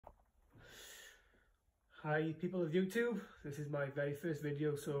Hi people of YouTube, this is my very first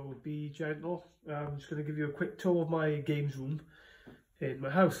video, so be gentle. I'm just going to give you a quick tour of my games room in my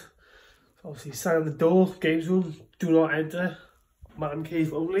house. So obviously sign on the door, games room, do not enter, man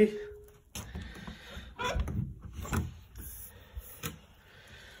cave only.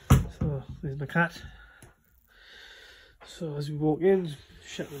 So there's my cat. So as we walk in,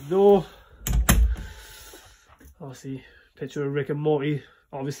 shut the door. Obviously picture of Rick and Morty,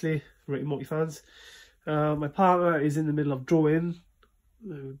 obviously, Rick and Morty fans. My partner is in the middle of drawing.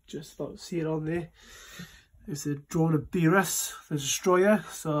 Just about to see it on there. It's a drawing of Beerus, the Destroyer.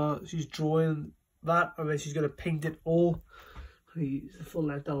 So she's drawing that, and then she's going to paint it all. It's a full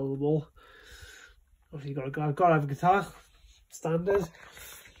length down on the wall. Obviously, got to have a guitar, standard.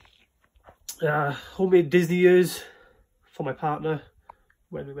 Homemade Disney ears for my partner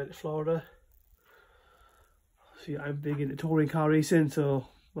when we went to Florida. See, I'm big into touring car racing, so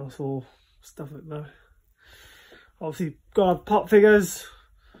that's all stuff like that. Obviously, got pop figures,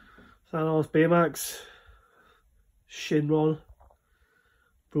 Thanos, Baymax, Shinron,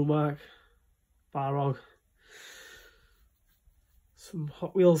 Brumac, Barog, some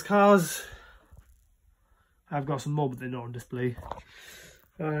Hot Wheels cars. I've got some more, but they're not on display.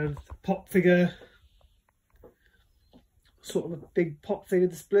 And pop figure, sort of a big pop figure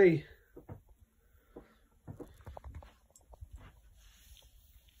display.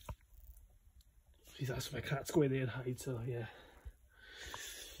 That's where my cats go in there and hide, so yeah.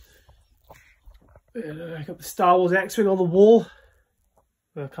 I got the Star Wars X-Wing on the wall.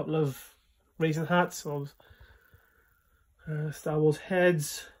 A couple of racing hats, Star Wars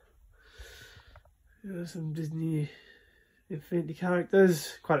heads. Some Disney Infinity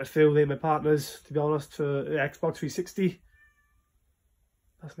characters. Quite a few, they're my partners, to be honest, for the Xbox 360.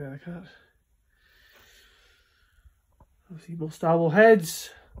 That's my other cat. Obviously more Star Wars heads.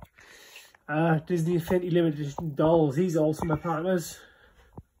 Disney Infinity Limited Edition dolls. These are also my partners.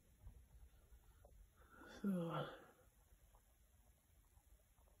 So,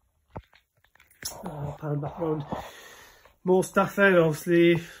 pan back around. More stuff then,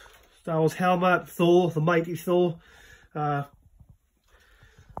 obviously. Star Wars helmet, Thor, the mighty Thor.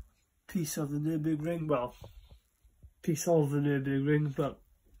 Piece of the Nürburgring. Well, piece of the Nürburgring, but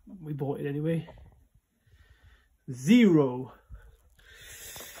we bought it anyway. Zero.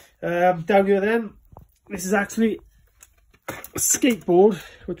 Down here then, this is actually a skateboard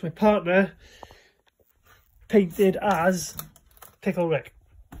which my partner painted as Pickle Rick.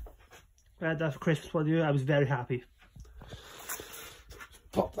 I had that for Christmas one year, I was very happy.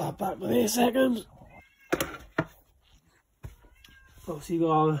 Pop that back with me a second. Obviously you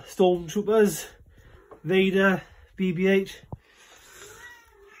got our Stormtroopers, Vader, BB-8,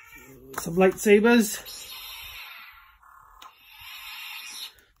 some lightsabers.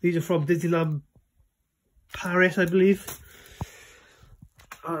 These are from Disneyland Paris, I believe.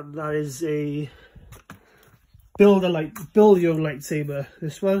 And that is a build your lightsaber,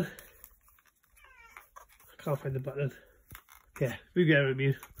 this one. I can't find the button. Yeah, we get it with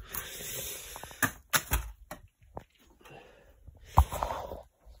me.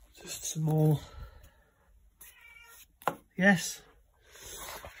 Just some more. Yes.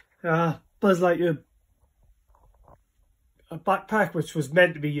 Buzz Lightyear. A backpack which was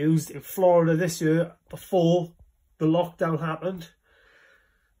meant to be used in Florida this year before the lockdown happened.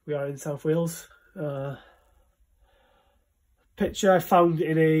 We are in South Wales. Picture I found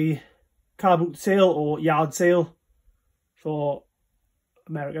in a car boot sale or yard sale for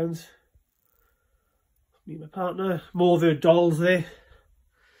Americans. Me and my partner. More of their dolls there.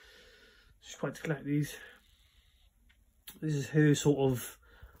 Just quite to collect these. This is her sort of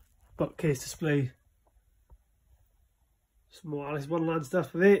bookcase display. Some more Alice in Wonderland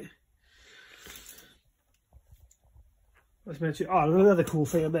stuff with it. Let's mention. Oh, another cool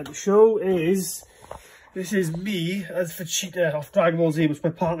thing I meant to show is this is me as for Cheetah off Dragon Ball Z, which my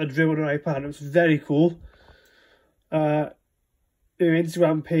partner drew on her iPad. It was very cool. Her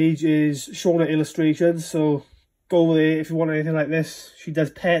Instagram page is Shauna Illustrations, so go there if you want anything like this. She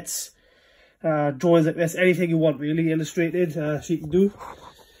does pets, drawings like this, anything you want really illustrated. She can do.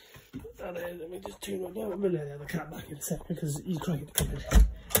 And then let me just turn right now. I'm going to let the cat back in a second because he's trying to come in.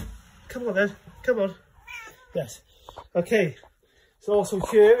 Come on then, come on. Yes. Okay. So also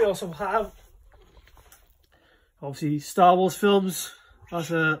here we also have obviously Star Wars films. That's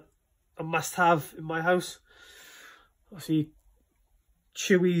a must-have in my house. Obviously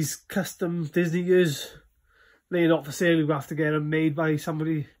Chewie's custom Disney ears. They're not for sale. We have to get them made by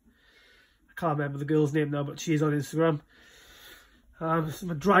somebody. I can't remember the girl's name now, but she's on Instagram.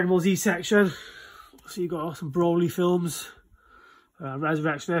 Some Dragon Ball Z section. So you got some Broly films,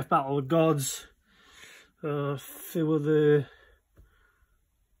 Resurrection F, Battle of the Gods, A few of the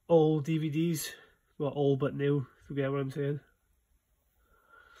old DVDs, well, old but new, if you get what I'm saying.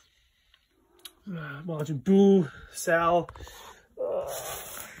 Margin Boo, Cell,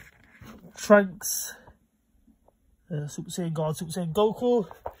 Trunks, Super Saiyan God, Super Saiyan Goku.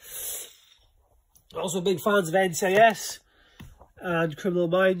 Also big fans of NCIS and Criminal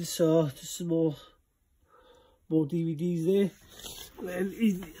Minds, so just some more DVDs there. And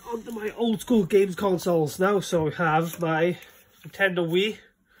then onto my old school games consoles now. So we have my Nintendo Wii,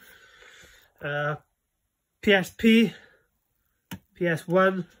 PSP,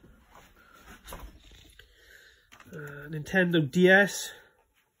 PS1, Nintendo DS,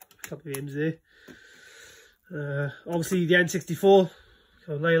 a couple of games there. Obviously the N64,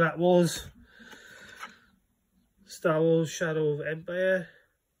 so Lilac Wars, Star Wars Shadow of Empire,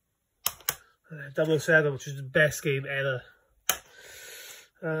 007, which is the best game ever.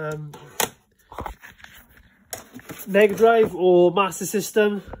 Mega Drive or Master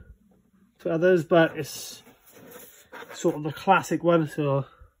System for others, but it's sort of the classic one, so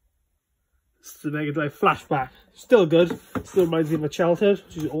it's the Mega Drive Flashback. Still good, still reminds me of my childhood,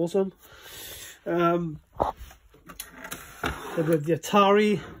 which is awesome. Then we have the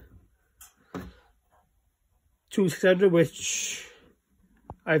Atari 2600, which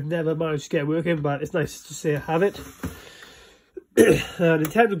I've never managed to get working, but it's nice to say I have it.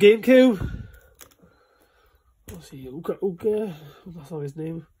 Nintendo GameCube. Let's see, Uka, that's not his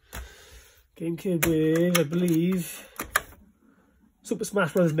name. GameCube with, I believe, Super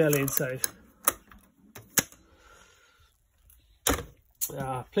Smash Bros. Melee inside.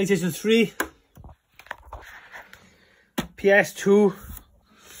 PlayStation 3, PS2,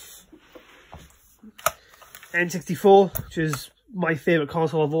 N64, which is my favourite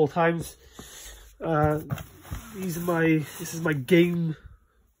console of all times. This is my game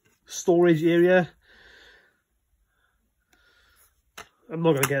storage area. I'm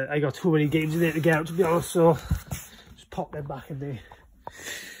not gonna get it. I got too many games in there to get out, to be honest, so just pop them back in there.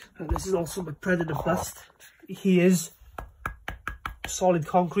 And this is also my Predator bust. He is solid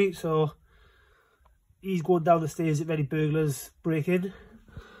concrete, so he's going down the stairs if any burglars break in.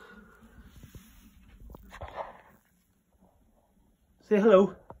 Say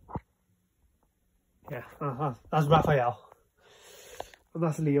hello. Yeah, that's Raphael. And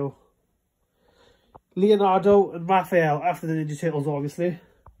that's Leo. Leonardo and Raphael after the Ninja Turtles, obviously.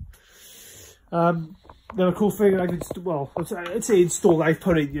 Another cool thing I've installed, well, I'd say installed, I've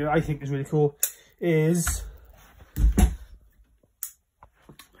put in here, I think is really cool, is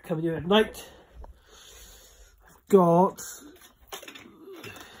coming here at night. I've got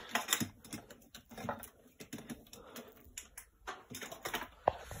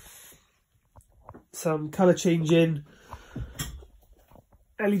some colour changing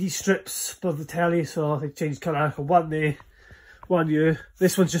LED strips above the telly, so they change colour. One there, one here.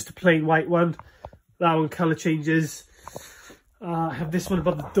 This one's just a plain white one. That one colour changes. I have this one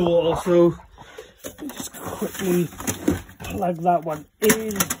above the door also. Just quickly plug that one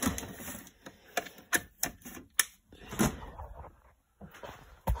in.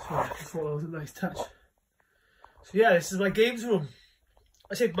 So I thought that was a nice touch. So yeah, this is my games room.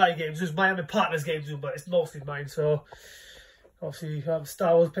 I say my games room, it's my partner's games room, but it's mostly mine. So obviously you have a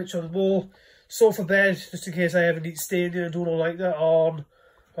Star Wars picture on the wall, sofa bed, just in case I ever need to stay in there and do all like that on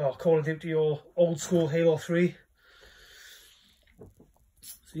Call of Duty or old school Halo 3.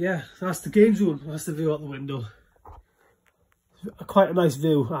 So yeah, that's the games room. That's the view out the window. Quite a nice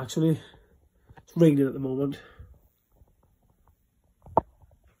view actually. It's raining at the moment.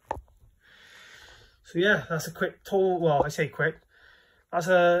 So yeah, that's a quick tour. Well, I say quick. That's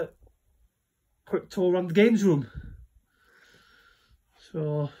a quick tour around the games room.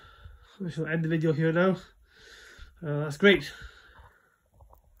 So we shall end the video here now. That's great.